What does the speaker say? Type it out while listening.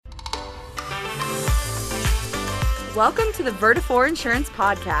Welcome to the Vertifor Insurance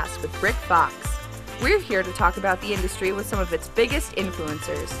Podcast with Rick Fox. We're here to talk about the industry with some of its biggest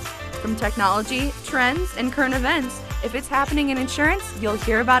influencers. From technology, trends, and current events, if it's happening in insurance, you'll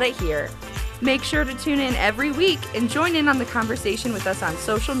hear about it here. Make sure to tune in every week and join in on the conversation with us on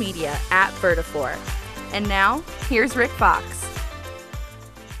social media at Vertifor. And now, here's Rick Fox.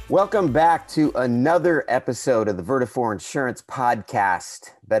 Welcome back to another episode of the Vertifor Insurance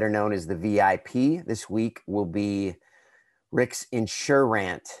Podcast, better known as the VIP. This week will be Rick's Insure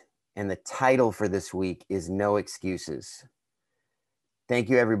Rant, and the title for this week is No Excuses. Thank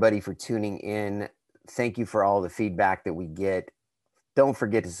you, everybody, for tuning in. Thank you for all the feedback that we get. Don't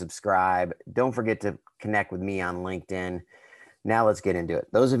forget to subscribe. Don't forget to connect with me on LinkedIn. Now let's get into it.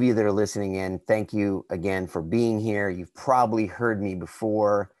 Those of you that are listening in, thank you again for being here. You've probably heard me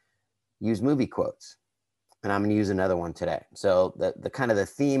before use movie quotes, and I'm going to use another one today. So the kind of the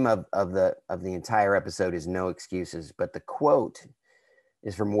theme of the entire episode is no excuses, but the quote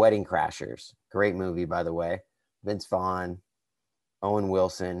is from Wedding Crashers. Great movie, by the way. Vince Vaughn, Owen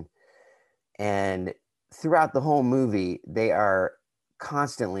Wilson, and throughout the whole movie, they are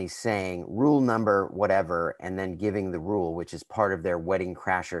constantly saying rule number whatever, and then giving the rule, which is part of their Wedding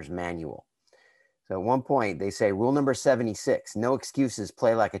Crashers manual. So at one point they say rule number 76, no excuses,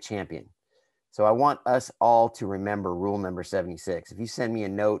 play like a champion. So I want us all to remember rule number 76. If you send me a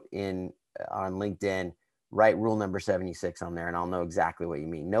note on LinkedIn, write rule number 76 on there and I'll know exactly what you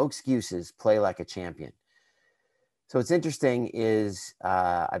mean. No excuses, play like a champion. So what's interesting is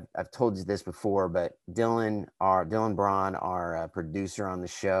I've told you this before, but Dylan Braun, our producer on the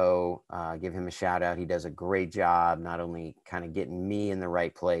show, give him a shout out. He does a great job, not only kind of getting me in the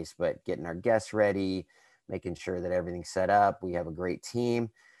right place, but getting our guests ready, making sure that everything's set up. We have a great team.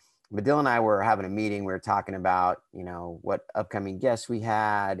 But Dylan and I were having a meeting. We were talking about, what upcoming guests we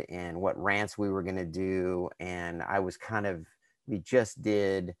had and what rants we were going to do. And we just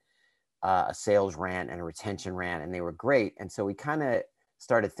did a sales rant and a retention rant, and they were great. And so we kind of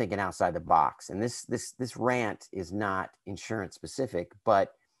started thinking outside the box. And this rant is not insurance specific,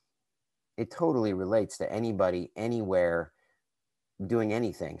 but it totally relates to anybody, anywhere, doing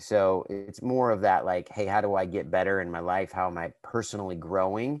anything. So it's more of that, like, hey, how do I get better in my life? How am I personally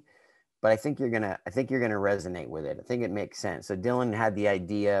growing? But I think you're gonna resonate with it. I think it makes sense. So Dylan had the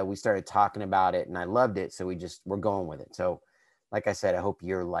idea. We started talking about it, and I loved it. So we're going with it. So, like I said, I hope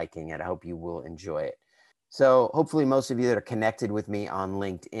you're liking it. I hope you will enjoy it. So hopefully most of you that are connected with me on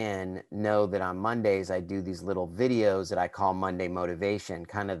LinkedIn know that on Mondays, I do these little videos that I call Monday Motivation.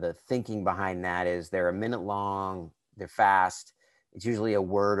 Kind of the thinking behind that is they're a minute long, they're fast. It's usually a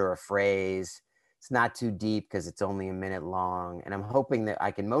word or a phrase. It's not too deep because it's only a minute long. And I'm hoping that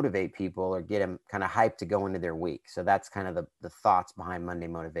I can motivate people or get them kind of hyped to go into their week. So that's kind of the thoughts behind Monday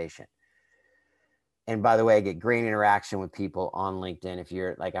Motivation. And by the way, I get great interaction with people on LinkedIn. If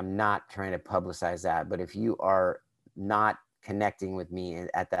you're like, I'm not trying to publicize that, but if you are not connecting with me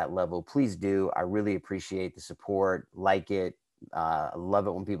at that level, please do. I really appreciate the support, like it. I love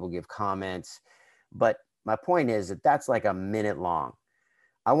it when people give comments. But my point is that that's like a minute long.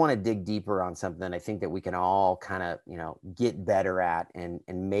 I want to dig deeper on something I think that we can all kind of, get better at and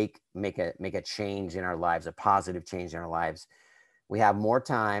make a change in our lives, a positive change in our lives. We have more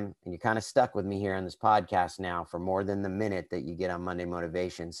time, and you're kind of stuck with me here on this podcast now for more than the minute that you get on Monday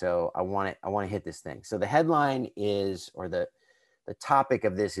Motivation. So I want to hit this thing. So the headline is, or the topic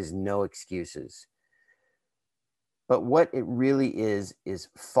of this is no excuses. But what it really is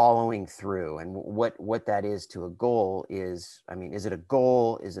following through, and what that is to a goal is, is it a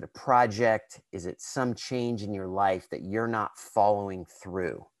goal? Is it a project? Is it some change in your life that you're not following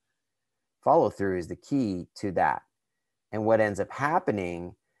through? Follow through is the key to that. And what ends up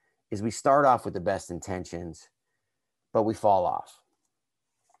happening is we start off with the best intentions, but we fall off.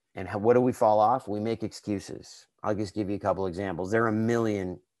 And what do we fall off? We make excuses. I'll just give you a couple examples. There are a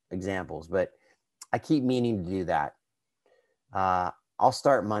million examples, but I keep meaning to do that. I'll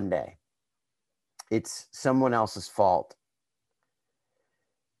start Monday. It's someone else's fault.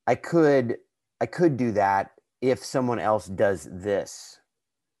 I could do that if someone else does this.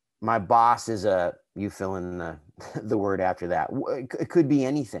 My boss is you fill in the word after that. It could be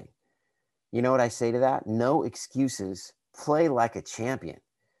anything. You know what I say to that? No excuses. Play like a champion.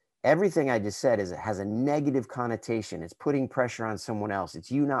 Everything I just said has a negative connotation. It's putting pressure on someone else.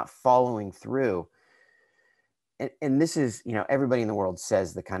 It's you not following through. And this is, everybody in the world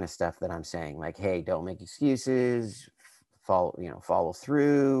says the kind of stuff that I'm saying, like, hey, don't make excuses, follow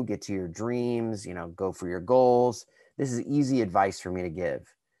through, get to your dreams, go for your goals. This is easy advice for me to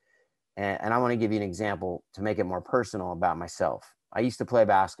give. And I want to give you an example to make it more personal about myself. I used to play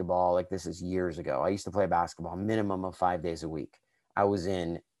basketball, like this is years ago. I used to play basketball minimum of 5 days a week. I was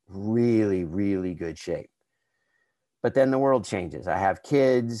in really, really good shape. But then the world changes. I have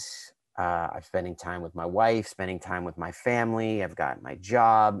kids. I'm spending time with my wife, spending time with my family. I've got my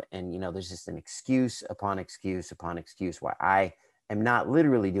job. And, there's just an excuse upon excuse upon excuse why I am not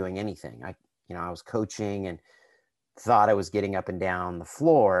literally doing anything. I was coaching and thought I was getting up and down the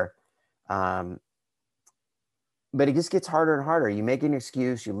floor. But it just gets harder and harder. You make an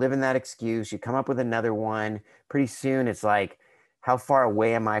excuse, you live in that excuse, you come up with another one. Pretty soon it's like, how far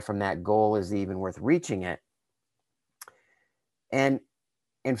away am I from that goal? Is it even worth reaching it? And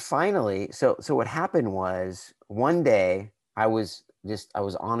finally, so what happened was one day I was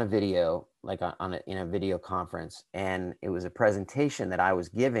on a video, like in a video conference, and it was a presentation that I was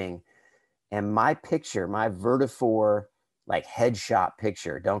giving, and my picture, my Vertafore like headshot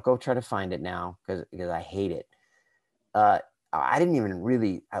picture, don't go try to find it now because I hate it. I didn't even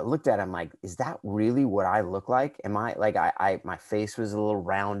really, I looked at it, I'm like, is that really what I look like? Am I like, my face was a little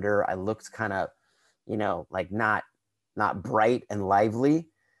rounder. I looked kind of, like not bright and lively.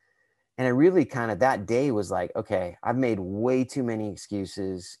 And it really kind of, that day was like, okay, I've made way too many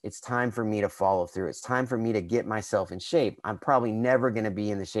excuses. It's time for me to follow through. It's time for me to get myself in shape. I'm probably never going to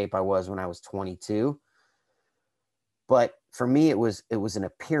be in the shape I was when I was 22. But for me, it was an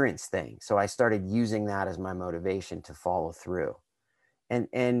appearance thing. So I started using that as my motivation to follow through.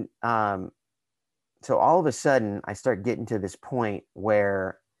 And so all of a sudden I start getting to this point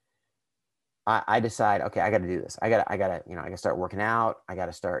where I decide, okay, I got to do this. I got to start working out. I got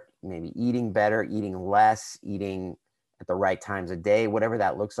to start maybe eating better, eating less, eating at the right times of day, whatever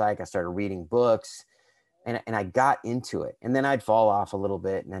that looks like. I started reading books and I got into it. And then I'd fall off a little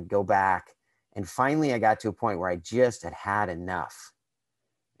bit and I'd go back. And finally I got to a point where I just had enough.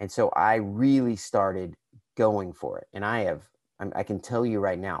 And so I really started going for it. And I can tell you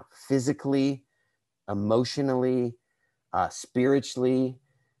right now, physically, emotionally, spiritually,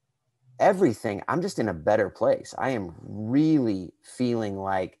 everything, I'm just in a better place. I am really feeling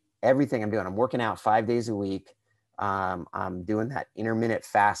like everything I'm doing, I'm working out 5 days a week. I'm doing that intermittent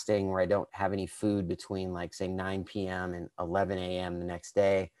fasting where I don't have any food between like say 9 p.m. and 11 a.m. the next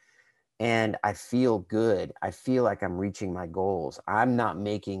day. And I feel good. I feel like I'm reaching my goals. I'm not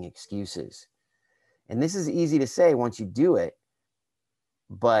making excuses. And this is easy to say once you do it,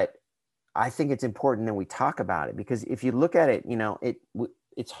 but I think it's important that we talk about it, because if you look at it,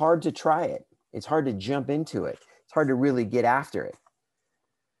 it's hard to try it. It's hard to jump into it. It's hard to really get after it.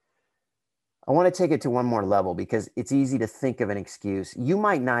 I want to take it to one more level because it's easy to think of an excuse. You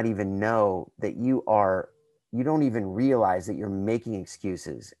might not even know that you don't even realize that you're making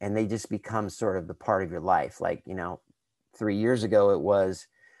excuses, and they just become sort of the part of your life. Like, 3 years ago it was,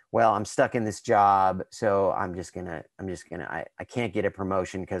 well, I'm stuck in this job, so I can't get a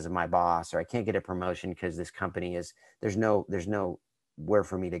promotion because of my boss, or I can't get a promotion because this company there's no where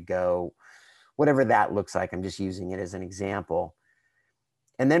for me to go, whatever that looks like. I'm just using it as an example.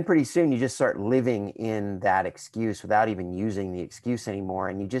 And then pretty soon you just start living in that excuse without even using the excuse anymore.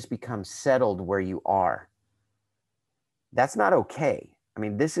 And you just become settled where you are. That's not okay. I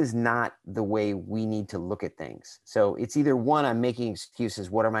mean, this is not the way we need to look at things. So it's either one, I'm making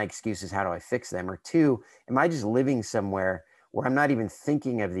excuses. What are my excuses? How do I fix them? Or two, am I just living somewhere where I'm not even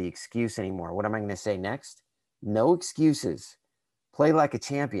thinking of the excuse anymore? What am I going to say next? No excuses. Play like a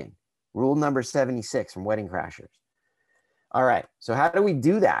champion. Rule number 76 from Wedding Crashers. All right. So how do we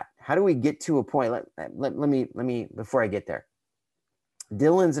do that? How do we get to a point? Let me, before I get there,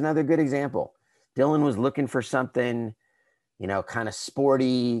 Dylan's another good example. Dylan was looking for something, kind of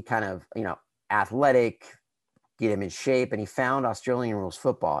sporty, kind of, athletic, get him in shape. And he found Australian rules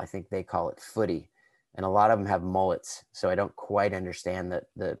football. I think they call it footy. And a lot of them have mullets. So I don't quite understand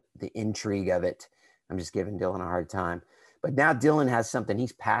the intrigue of it. I'm just giving Dylan a hard time. But now Dylan has something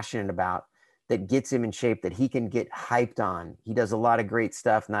he's passionate about that gets him in shape, that he can get hyped on. He does a lot of great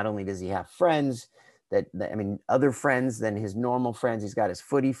stuff. Not only does he have friends other friends than his normal friends. He's got his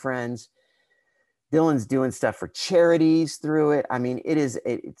footy friends. Dylan's doing stuff for charities through it. I mean, it's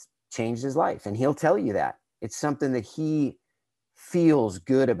changed his life, and he'll tell you that. It's something that he feels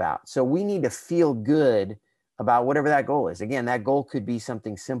good about. So we need to feel good about whatever that goal is. Again, that goal could be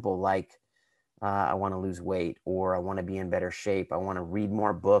something simple like, I want to lose weight, or I want to be in better shape. I want to read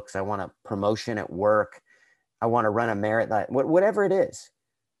more books. I want a promotion at work. I want to run a marathon, whatever it is.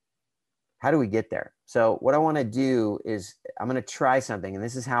 How do we get there? So what I want to do is I'm going to try something. And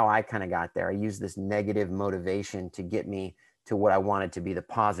this is how I kind of got there. I use this negative motivation to get me to what I wanted to be the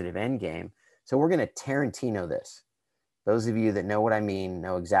positive end game. So we're going to Tarantino this. Those of you that know what I mean,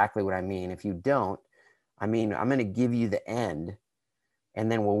 know exactly what I mean. If you don't, I'm going to give you the end.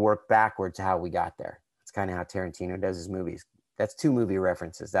 and then we'll work backwards to how we got there. That's kind of how Tarantino does his movies. That's 2 movie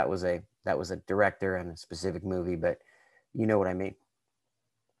references. That was a director and a specific movie, but you know what I mean.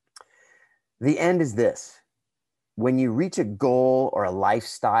 The end is this. When you reach a goal or a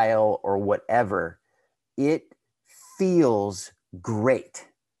lifestyle or whatever, it feels great.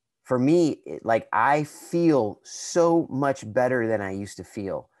 For me, like I feel so much better than I used to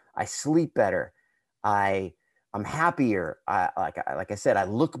feel. I sleep better. I'm happier. Like I said, I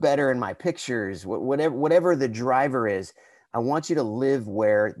look better in my pictures. Whatever the driver is, I want you to live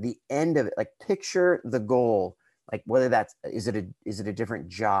where the end of it. Like picture the goal. Like whether that's is it a different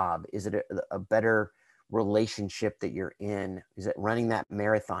job? Is it a better relationship that you're in? Is it running that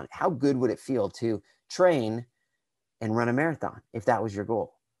marathon? How good would it feel to train and run a marathon if that was your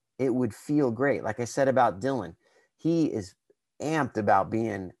goal? It would feel great. Like I said about Dylan, he is amped about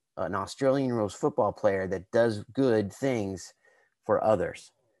being an Australian rules football player that does good things for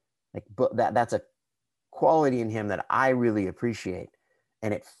others. Like, but that's a quality in him that I really appreciate,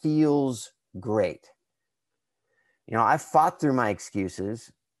 and it feels great. You know, I fought through my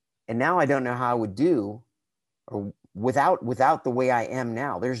excuses, and now I don't know how I would do or without the way I am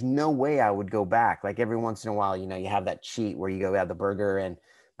now. There's no way I would go back. Like every once in a while, you know, you have that cheat where you go have the burger and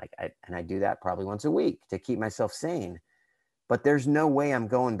I do that probably once a week to keep myself sane. But there's no way I'm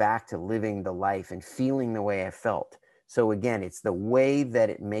going back to living the life and feeling the way I felt. So again, it's the way that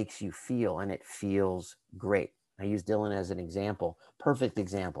it makes you feel, and it feels great. I use Dylan as an example, perfect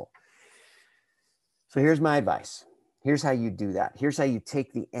example. So here's my advice. Here's how you do that. Here's how you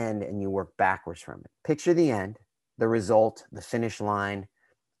take the end and you work backwards from it. Picture the end, the result, the finish line,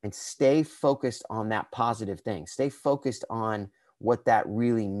 and stay focused on that positive thing. Stay focused on what that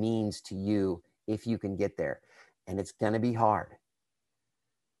really means to you if you can get there. And it's going to be hard.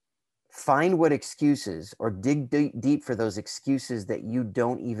 Find what excuses, or dig deep for those excuses that you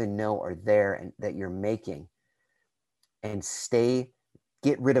don't even know are there and that you're making, and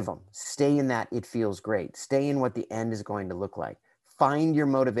get rid of them. Stay in that it feels great. Stay in what the end is going to look like. Find your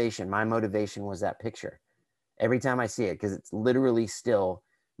motivation. My motivation was that picture. Every time I see it, because it's literally still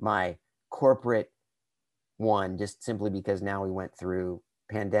my corporate one, just simply because now we went through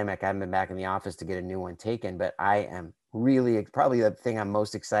pandemic. I haven't been back in the office to get a new one taken, but I am really, probably the thing I'm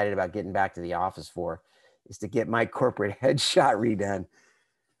most excited about getting back to the office for is to get my corporate headshot redone.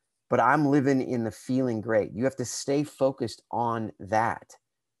 But I'm living in the feeling great. You have to stay focused on that.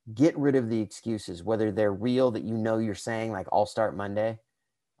 Get rid of the excuses, whether they're real that you know you're saying, like, I'll start Monday.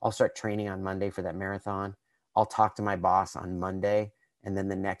 I'll start training on Monday for that marathon. I'll talk to my boss on Monday, and then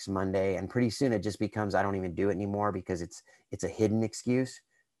the next Monday. And pretty soon it just becomes, I don't even do it anymore because it's a hidden excuse.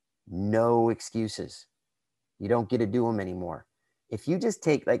 No excuses. You don't get to do them anymore. If you just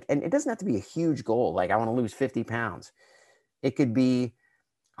take and it doesn't have to be a huge goal. Like I want to lose 50 pounds. It could be,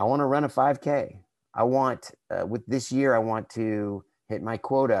 I want to run a 5K. I want, with this year, I want to hit my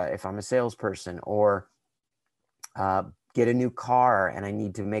quota if I'm a salesperson, or get a new car and I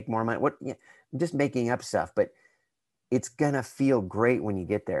need to make more money. I'm just making up stuff, but it's going to feel great when you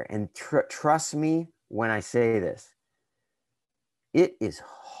get there. And trust me when I say this, it is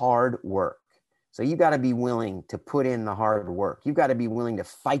hard work. So you got to be willing to put in the hard work. You got to be willing to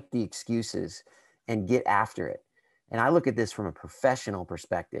fight the excuses and get after it. And I look at this from a professional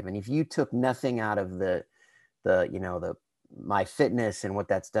perspective. And if you took nothing out of my fitness and what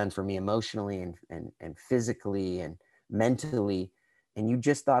that's done for me emotionally and physically and mentally, and you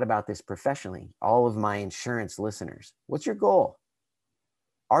just thought about this professionally, all of my insurance listeners, what's your goal?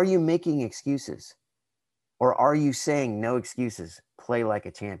 Are you making excuses? Or are you saying no excuses, play like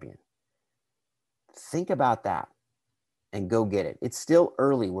a champion? Think about that and go get it. It's still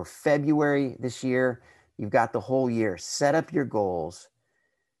early. We're February this year. You've got the whole year. Set up your goals,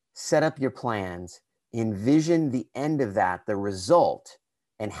 set up your plans, envision the end of that, the result,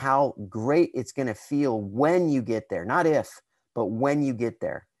 and how great it's going to feel when you get there. Not if, but when you get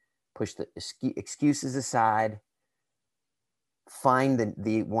there. Push the excuses aside. Find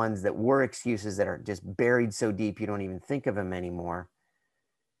the ones that were excuses that are just buried so deep you don't even think of them anymore.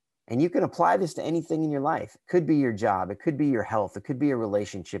 And you can apply this to anything in your life. It could be your job. It could be your health. It could be a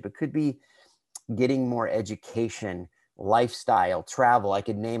relationship. It could be getting more education, lifestyle, travel. I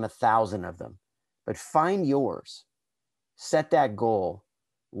could name 1,000 of them. But find yours. Set that goal.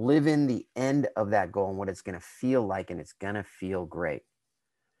 Live in the end of that goal and what it's going to feel like, and it's going to feel great.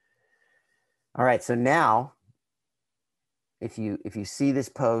 All right, so now, if you see this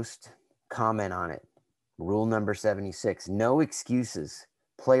post, comment on it. Rule number 76, no excuses.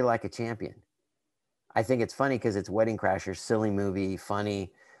 Play like a champion. I think it's funny because it's Wedding Crashers, silly movie,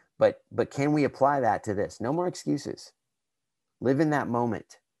 funny, but can we apply that to this? No more excuses. Live in that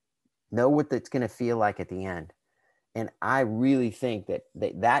moment. Know what it's going to feel like at the end. And I really think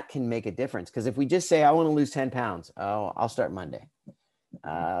that can make a difference. Because if we just say, I want to lose 10 pounds, oh, I'll start Monday.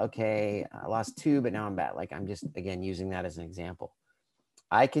 Okay, I lost 2, but now I'm back. Like, I'm just, again, using that as an example.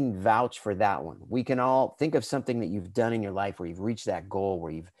 I can vouch for that one. We can all think of something that you've done in your life where you've reached that goal,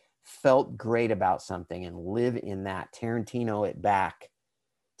 where you've felt great about something, and live in that. Tarantino it back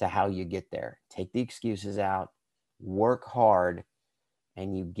to how you get there. Take the excuses out, work hard,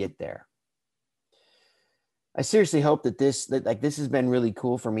 and you get there. I seriously hope that this has been really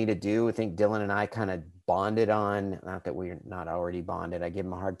cool for me to do. I think Dylan and I kind of bonded on, not that we're not already bonded. I give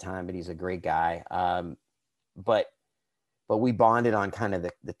him a hard time, but he's a great guy. But we bonded on kind of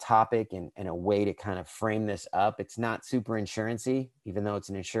the topic and a way to kind of frame this up. It's not super insurance-y, even though it's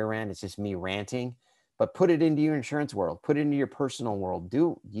an InsureRant. It's just me ranting, but put it into your insurance world, put it into your personal world.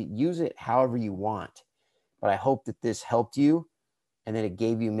 Use it however you want. But I hope that this helped you and that it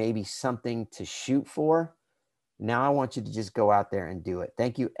gave you maybe something to shoot for. Now I want you to just go out there and do it.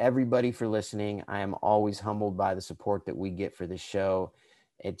 Thank you, everybody, for listening. I am always humbled by the support that we get for this show.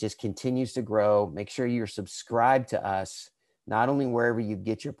 It just continues to grow. Make sure you're subscribed to us, not only wherever you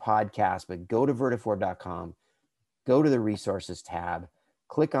get your podcast, but go to Vertafore.com, go to the resources tab,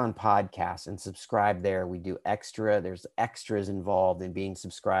 click on podcasts and subscribe there. We do there's extras involved in being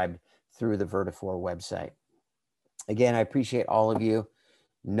subscribed through the Vertafore website. Again, I appreciate all of you.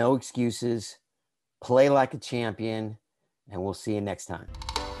 No excuses. Play like a champion, and we'll see you next time.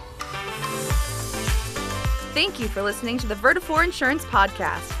 Thank you for listening to the Vertafore Insurance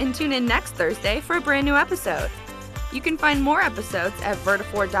Podcast, and tune in next Thursday for a brand new episode. You can find more episodes at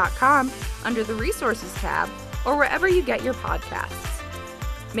Vertafore.com under the Resources tab or wherever you get your podcasts.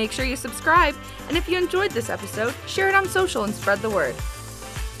 Make sure you subscribe, and if you enjoyed this episode, share it on social and spread the word.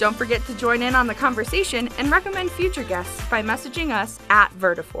 Don't forget to join in on the conversation and recommend future guests by messaging us at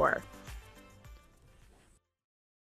Vertafore.